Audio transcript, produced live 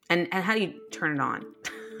And how do you turn it on?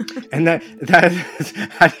 And that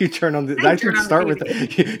how do you turn on the? I would start with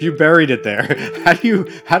you buried it there.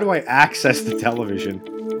 How do I access the television?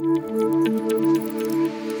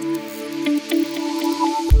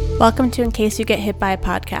 Welcome to In Case You Get Hit by a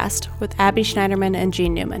Podcast with Abby Schneiderman and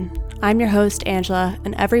Jean Newman. I'm your host, Angela,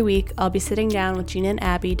 and every week I'll be sitting down with Jean and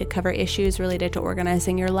Abby to cover issues related to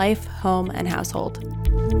organizing your life, home, and household.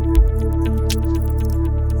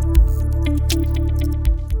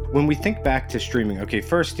 When we think back to streaming, okay,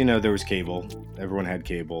 first, there was cable. Everyone had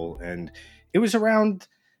cable, and it was around,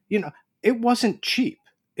 it wasn't cheap.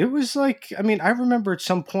 It was like, I remember at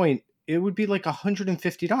some point, it would be like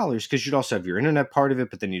 $150 because you'd also have your internet part of it,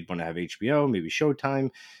 but then you'd want to have HBO, maybe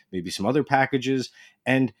Showtime, maybe some other packages,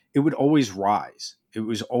 and it would always rise. It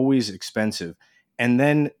was always expensive. And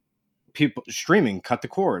then streaming cut the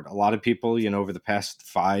cord. A lot of people, over the past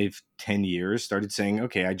 5-10 years started saying,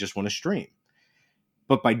 okay, I just want to stream.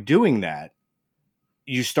 But by doing that,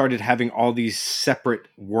 you started having all these separate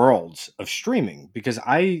worlds of streaming, because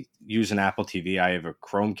I use an Apple TV. I have a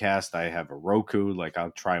Chromecast. I have a Roku. Like,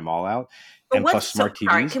 I'll try them all out. But and plus smart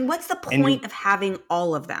TVs. What's the point of having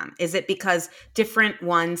all of them? Is it because different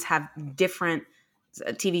ones have different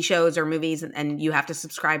TV shows or movies, and you have to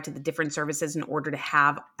subscribe to the different services in order to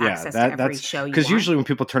have access to every show you want? Because usually when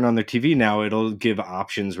people turn on their TV now, it'll give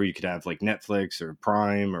options where you could have like Netflix or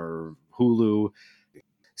Prime or Hulu.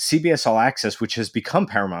 CBS All Access, which has become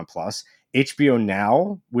Paramount Plus, HBO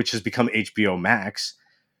Now, which has become HBO Max,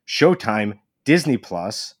 Showtime, Disney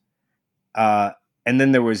Plus, and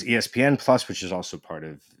then there was ESPN Plus, which is also part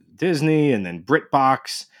of Disney, and then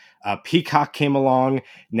BritBox. Peacock came along.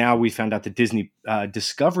 Now we found out the Disney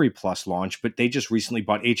Discovery Plus launched, but they just recently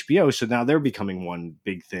bought HBO, so now they're becoming one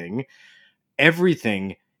big thing.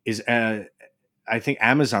 Everything is, I think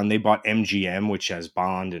Amazon, they bought MGM, which has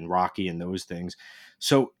Bond and Rocky and those things.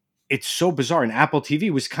 So it's so bizarre. And Apple TV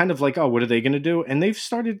was kind of like, oh, what are they going to do? And they've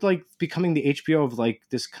started like becoming the HBO of like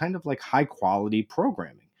this kind of like high quality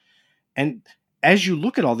programming. And as you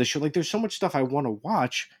look at all this, you're like, there's so much stuff I want to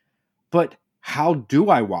watch, but how do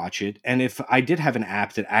I watch it? And if I did have an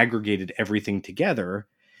app that aggregated everything together,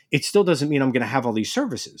 it still doesn't mean I'm going to have all these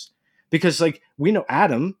services. Because like we know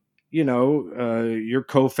Adam, your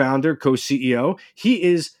co-founder, co-CEO, he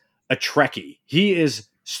is a Trekkie.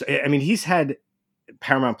 He's had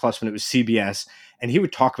Paramount Plus when it was CBS, and he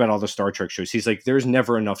would talk about all the Star Trek shows. He's like, there's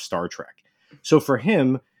never enough Star Trek. So for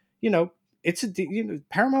him, it's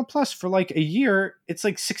Paramount Plus for like a year, it's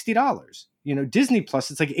like $60. Disney Plus,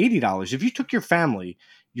 it's like $80. If you took your family,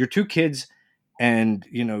 your two kids, and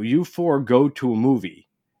you four go to a movie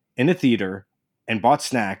in a theater and bought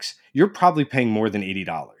snacks, you're probably paying more than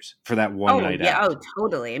 $80 for that one night out. Oh,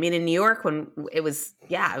 totally. In New York, when it was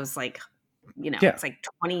like, it's like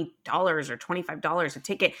 $20 or $25 a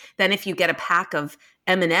ticket. Then if you get a pack of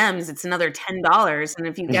M&Ms, it's another $10. And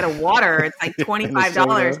if you get a water, it's like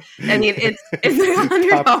 $25. It's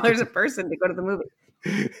 $100 a person to go to the movie.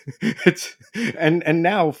 And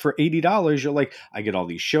now for $80, you're like, I get all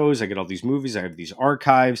these shows, I get all these movies, I have these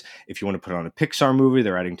archives. If you want to put on a Pixar movie,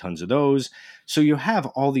 they're adding tons of those. So you have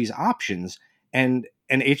all these options, and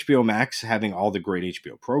HBO Max having all the great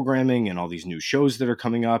HBO programming and all these new shows that are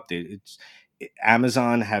coming up.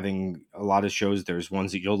 Amazon having a lot of shows. There's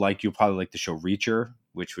ones that you'll like. You'll probably like the show Reacher,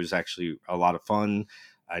 which was actually a lot of fun.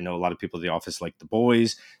 I know a lot of people at the office like The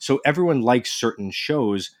Boys. So everyone likes certain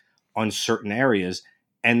shows on certain areas.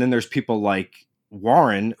 And then there's people like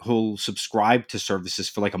Warren who'll subscribe to services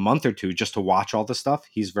for like a month or two just to watch all the stuff.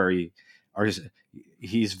 He's very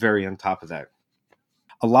on top of that.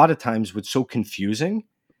 A lot of times what's so confusing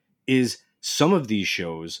is some of these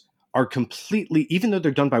shows are completely, even though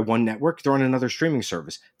they're done by one network, they're on another streaming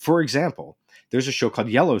service. For example, there's a show called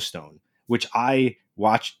Yellowstone, which I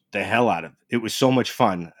watched the hell out of. It was so much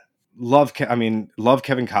fun. Love Kevin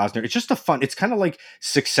Costner. It's just it's kind of like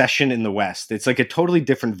Succession in the West. It's like a totally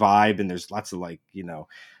different vibe, and there's lots of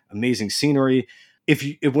amazing scenery.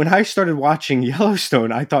 When I started watching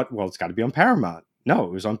Yellowstone, I thought, well, it's got to be on Paramount. No,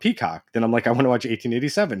 it was on Peacock. Then I'm like, I want to watch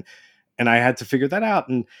 1887. And I had to figure that out.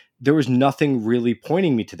 And there was nothing really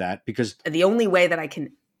pointing me to that, because the only way that I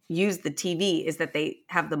can use the TV is that they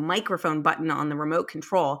have the microphone button on the remote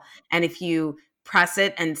control. And if you press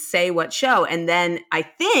it and say what show, and then I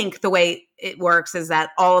think the way it works is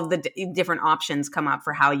that all of the different options come up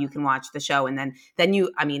for how you can watch the show. And then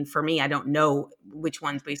you, for me, I don't know which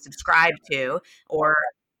ones we subscribe to or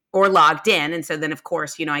logged in. And so then of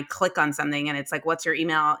course, I click on something and it's like, what's your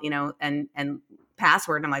email, and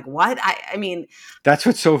password. And I'm like, what? I mean, that's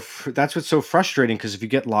what's so frustrating, because if you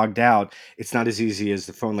get logged out, it's not as easy as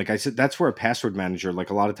the phone. Like I said, that's where a password manager,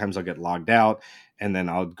 like a lot of times I'll get logged out and then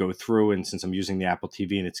I'll go through, and since I'm using the Apple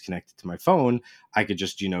TV and it's connected to my phone, I could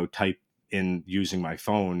just, type in using my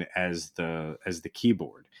phone as the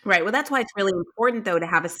keyboard. Right. Well, that's why it's really important, though, to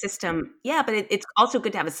have a system. Yeah, but it's also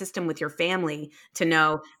good to have a system with your family to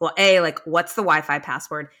know, well, A, like, what's the Wi-Fi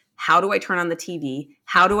password? How do I turn on the TV?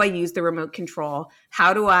 How do I use the remote control?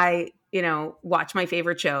 How do I, watch my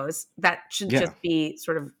favorite shows? That should just be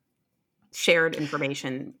sort of shared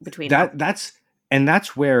information between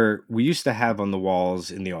that's where we used to have on the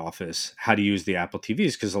walls in the office how to use the Apple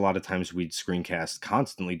TVs, because a lot of times we'd screencast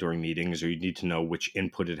constantly during meetings, or you'd need to know which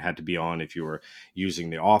input it had to be on if you were using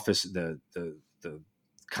the office, the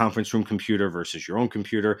conference room computer versus your own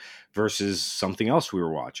computer versus something else we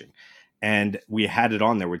were watching. And we had it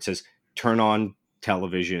on there where it says turn on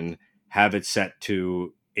television, have it set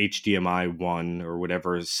to HDMI 1 or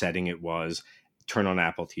whatever setting it was, turn on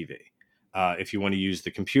Apple TV. If you want to use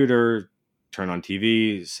the computer, turn on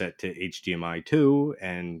TV, set to HDMI 2,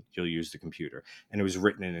 and you'll use the computer. And it was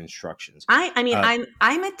written in instructions.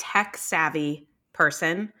 I'm a tech savvy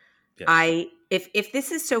person. Yes. If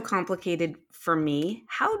this is so complicated for me,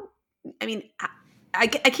 I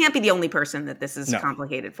can't be the only person that this is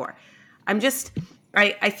complicated for.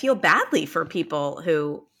 I feel badly for people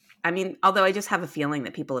who, although I just have a feeling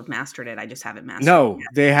that people have mastered it. I just haven't mastered it. No,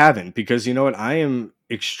 they haven't, because you know what? I am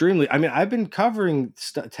extremely, I've been covering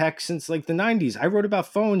tech since like the 90s. I wrote about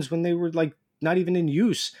phones when they were like not even in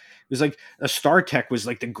use. It was like a StarTech was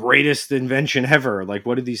like the greatest invention ever. Like,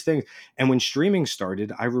 what are these things? And when streaming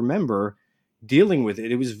started, I remember dealing with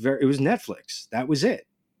it. It was Netflix. That was it.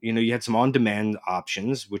 You had some on-demand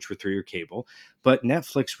options, which were through your cable, but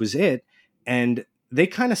Netflix was it. And they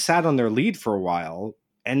kind of sat on their lead for a while.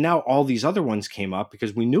 And now all these other ones came up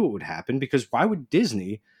because we knew it would happen, because why would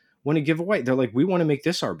Disney want to give away? They're like, we want to make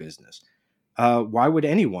this our business. Why would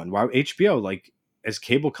anyone? Why HBO? Like, as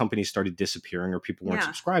cable companies started disappearing or people weren't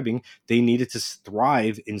subscribing, they needed to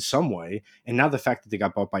thrive in some way. And now the fact that they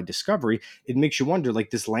got bought by Discovery, it makes you wonder,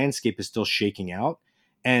 like, this landscape is still shaking out.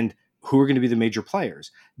 And who are going to be the major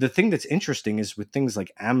players? The thing that's interesting is with things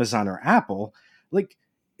like Amazon or Apple, like,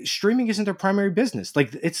 streaming isn't their primary business.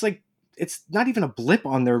 Like, it's not even a blip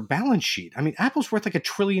on their balance sheet. Apple's worth like $1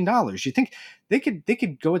 trillion. You think they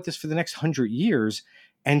could go at this for the next 100 years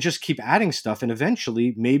and just keep adding stuff, and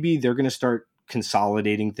eventually maybe they're going to start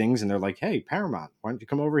consolidating things, and they're like, hey, Paramount, why don't you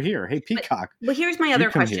come over here? Hey, Peacock. But here's my other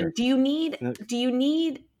question. Do you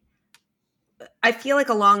need I feel like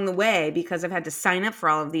along the way, because I've had to sign up for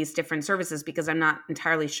all of these different services because I'm not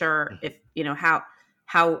entirely sure if,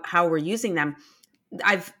 how we're using them.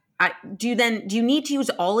 Do you need to use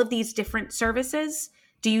all of these different services?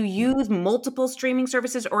 Do you use multiple streaming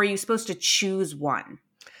services, or are you supposed to choose one?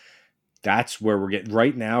 That's where we're getting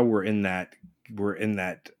right now. We're in that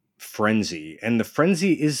frenzy, and the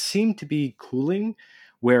frenzy seemed to be cooling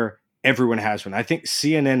where everyone has one. I think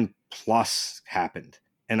CNN Plus happened,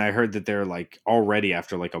 and I heard that they're like already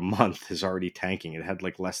after like a month is already tanking. It had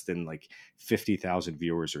like less than like 50,000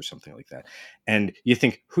 viewers or something like that. And you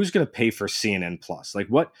think, who's going to pay for CNN Plus? Like,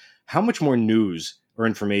 how much more news or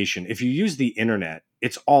information? If you use the internet,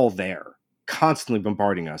 it's all there, constantly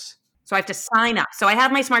bombarding us. So I have to sign up. So I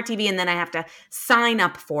have my smart TV, and then I have to sign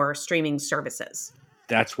up for streaming services.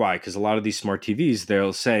 That's why, because a lot of these smart TVs,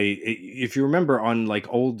 they'll say, if you remember on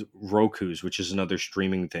like old Rokus, which is another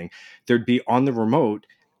streaming thing, there'd be on the remote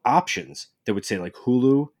options that would say like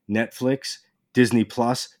Hulu, Netflix, Disney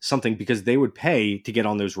Plus, something, because they would pay to get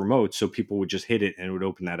on those remotes. So people would just hit it and it would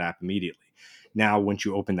open that app immediately. Now, once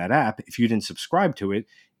you open that app, if you didn't subscribe to it,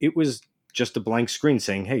 it was just a blank screen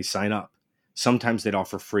saying, hey, sign up. Sometimes they'd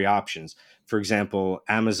offer free options. For example,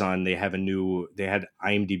 Amazon, they had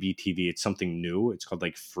IMDb TV. It's something new. It's called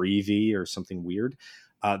like Freevee or something weird.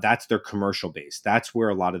 That's their commercial base. That's where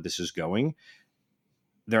a lot of this is going.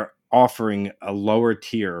 They're offering a lower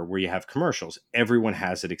tier where you have commercials. Everyone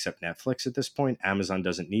has it except Netflix at this point. Amazon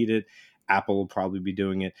doesn't need it. Apple will probably be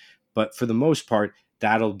doing it. But for the most part,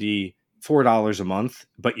 that'll be $4 a month,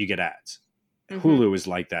 but you get ads. Mm-hmm. Hulu is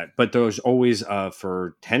like that. But there's always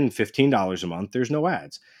for $10, $15 a month, there's no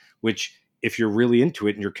ads, which if you're really into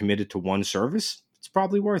it and you're committed to one service, it's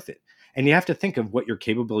probably worth it. And you have to think of what your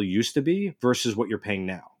capability used to be versus what you're paying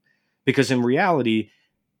now. Because in reality,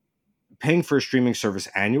 paying for a streaming service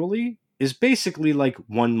annually is basically like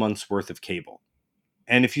 1 month's worth of cable.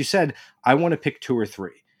 And if you said, I want to pick 2 or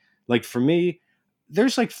 3, like for me,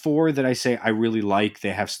 there's like 4 that I say I really like.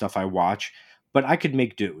 They have stuff I watch, but I could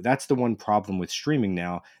make do. That's the one problem with streaming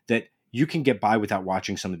now, that you can get by without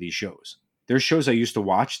watching some of these shows. There's shows I used to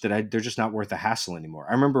watch that they're just not worth the hassle anymore.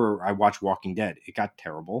 I remember I watched Walking Dead. It got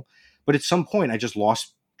terrible. But at some point, I just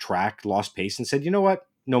lost track, lost pace, and said, you know what?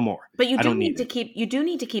 No more. But you I do don't need need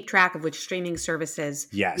to it. keep track of which streaming services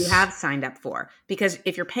you Yes. have signed up for, because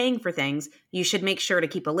if you're paying for things, you should make sure to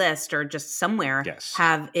keep a list or just somewhere Yes.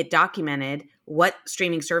 have it documented what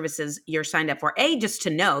streaming services you're signed up for. Just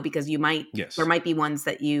to know, because there might be ones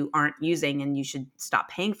that you aren't using and you should stop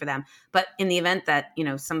paying for them. But in the event that,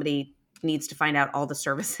 somebody needs to find out all the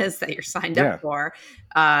services that you're signed up Yeah. for,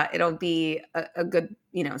 it'll be a good,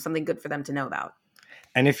 something good for them to know about.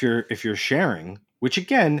 And if you're sharing, which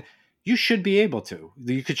again, you should be able to.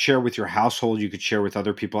 You could share with your household, you could share with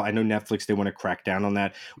other people. I know Netflix, they want to crack down on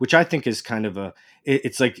that, which I think is kind of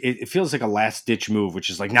it's like it feels like a last ditch move,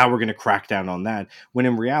 which is like, now we're going to crack down on that. When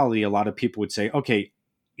in reality, a lot of people would say, okay,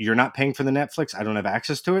 you're not paying for the Netflix, I don't have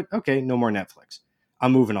access to it. Okay, no more Netflix.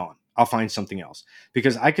 I'm moving on. I'll find something else.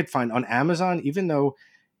 Because I could find on Amazon, even though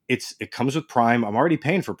it comes with Prime. I'm already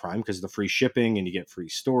paying for Prime because of the free shipping, and you get free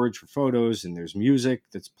storage for photos, and there's music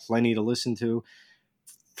that's plenty to listen to.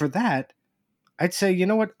 For that, I'd say, you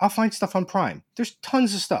know what? I'll find stuff on Prime. There's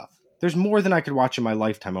tons of stuff. There's more than I could watch in my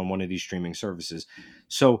lifetime on one of these streaming services.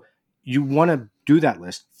 So you want to do that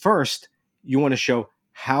list. First, you want to show,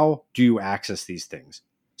 how do you access these things?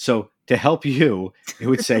 So to help you, it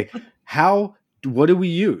would say, what do we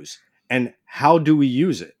use? And how do we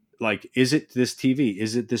use it? Like, is it this TV?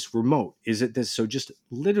 Is it this remote? Is it this? So just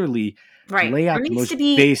literally lay out the most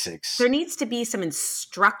basics. There needs to be some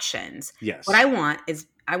instructions. Yes. What I want is,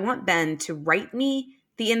 I want Ben to write me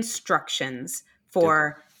the instructions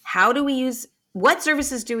for what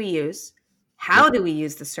services do we use? How do we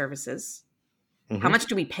use the services? Mm-hmm. How much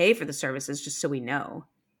do we pay for the services, just so we know?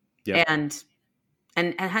 Yep. And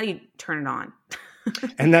how do you turn it on?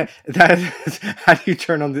 And that how do you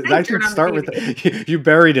turn on the? I should start with you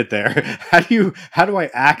buried it there. How do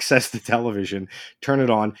I access the television, turn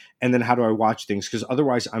it on, and then how do I watch things? Because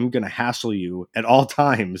otherwise, I'm going to hassle you at all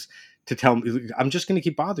times to tell me. I'm just going to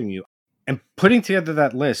keep bothering you. And putting together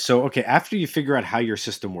that list. So, okay, after you figure out how your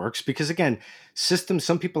system works, because again,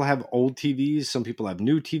 some people have old TVs, some people have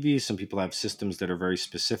new TVs, some people have systems that are very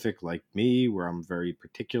specific, like me, where I'm very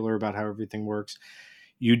particular about how everything works.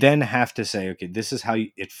 You then have to say, okay, this is how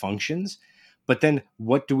it functions, but then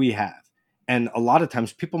what do we have? And a lot of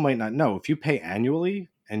times people might not know. If you pay annually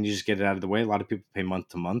and you just get it out of the way, a lot of people pay month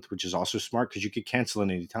to month, which is also smart because you could cancel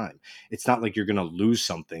at any time. It's not like you're going to lose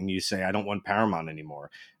something. You say, I don't want Paramount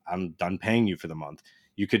anymore. I'm done paying you for the month.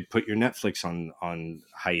 You could put your Netflix on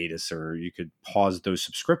hiatus, or you could pause those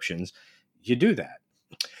subscriptions. You do that.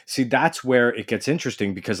 See, that's where it gets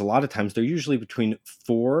interesting, because a lot of times they're usually between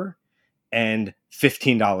 $4 and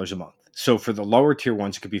 $15 a month. So for the lower tier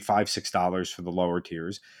ones, it could be $5, $6 for the lower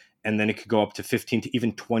tiers. And then it could go up to $15 to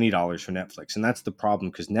even $20 for Netflix. And that's the problem,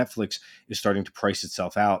 because Netflix is starting to price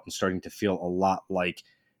itself out and starting to feel a lot like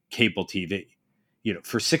cable TV.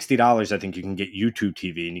 For $60, I think you can get YouTube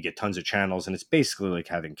TV and you get tons of channels, and it's basically like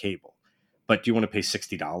having cable. But do you want to pay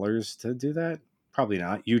 $60 to do that? Probably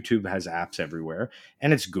not. YouTube has apps everywhere,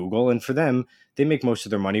 and it's Google. And for them, they make most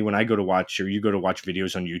of their money when I go to watch, or you go to watch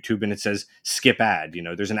videos on YouTube, and it says skip ad.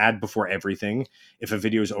 There's an ad before everything. If a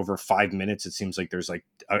video is over 5 minutes, it seems like there's like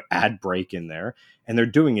an ad break in there, and they're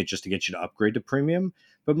doing it just to get you to upgrade to premium.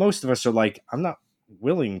 But most of us are like, I'm not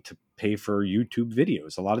willing to pay for YouTube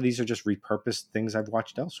videos. A lot of these are just repurposed things I've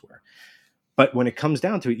watched elsewhere. But when it comes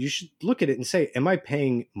down to it, you should look at it and say, am I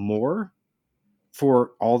paying more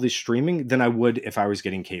for all this streaming than I would if I was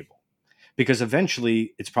getting cable? Because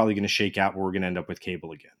eventually it's probably going to shake out where we're going to end up with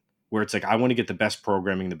cable again, where it's like, I want to get the best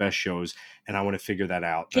programming, the best shows, and I want to figure that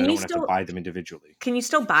out. I don't want to have to buy them individually. Can you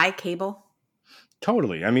still buy cable?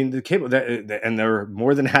 Totally. I mean, the cable, and they're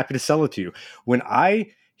more than happy to sell it to you.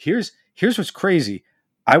 Here's what's crazy.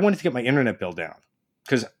 I wanted to get my internet bill down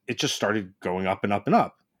because it just started going up and up and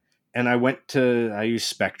up. And I use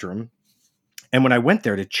Spectrum. And when I went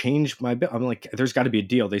there to change my bill, I'm like, there's got to be a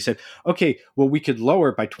deal. They said, okay, well, we could lower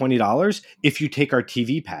it by $20 if you take our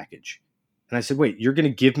TV package. And I said, wait, you're going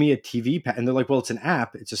to give me a TV package? And they're like, well, it's an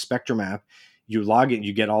app. It's a Spectrum app. You log in,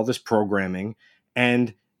 you get all this programming,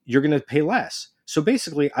 and you're going to pay less. So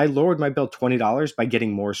basically, I lowered my bill $20 by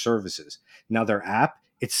getting more services. Now, their app,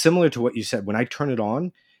 it's similar to what you said. When I turn it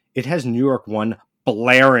on, it has New York One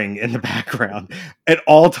blaring in the background at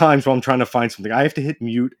all times while I'm trying to find something. I have to hit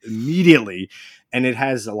mute immediately. And it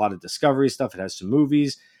has a lot of Discovery stuff. It has some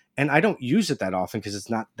movies. And I don't use it that often because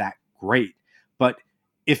it's not that great. But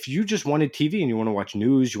if you just wanted TV and you want to watch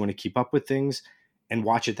news, you want to keep up with things and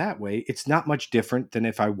watch it that way, it's not much different than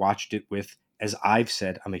if I watched it with, as I've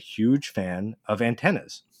said, I'm a huge fan of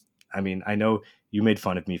antennas. I mean, I know you made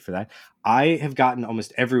fun of me for that. I have gotten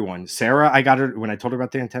almost everyone. Sarah, I got her when I told her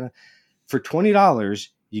about the antenna. For $20,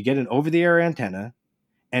 you get an over-the-air antenna,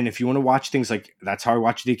 And if you want to watch things like, that's how I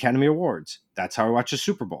watch the Academy Awards. That's how I watch the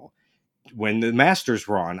Super Bowl. When the Masters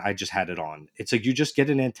were on, I just had it on. It's like you just get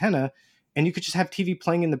an antenna and you could just have TV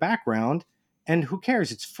playing in the background, and who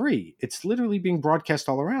cares? It's free. It's literally being broadcast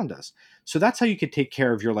all around us. So that's how you could take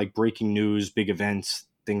care of your like breaking news, big events,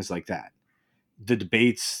 things like that. The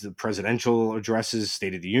debates, the presidential addresses,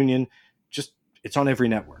 State of the Union, just it's on every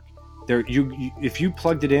network. There, if you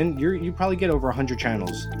plugged it in, you probably get over 100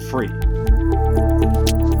 channels free.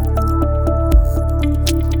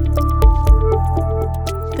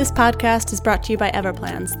 This podcast is brought to you by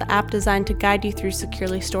Everplans, the app designed to guide you through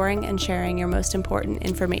securely storing and sharing your most important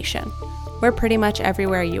information. We're pretty much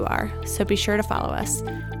everywhere you are, so be sure to follow us.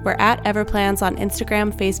 We're at Everplans on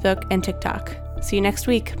Instagram, Facebook, and TikTok. See you next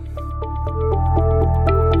week.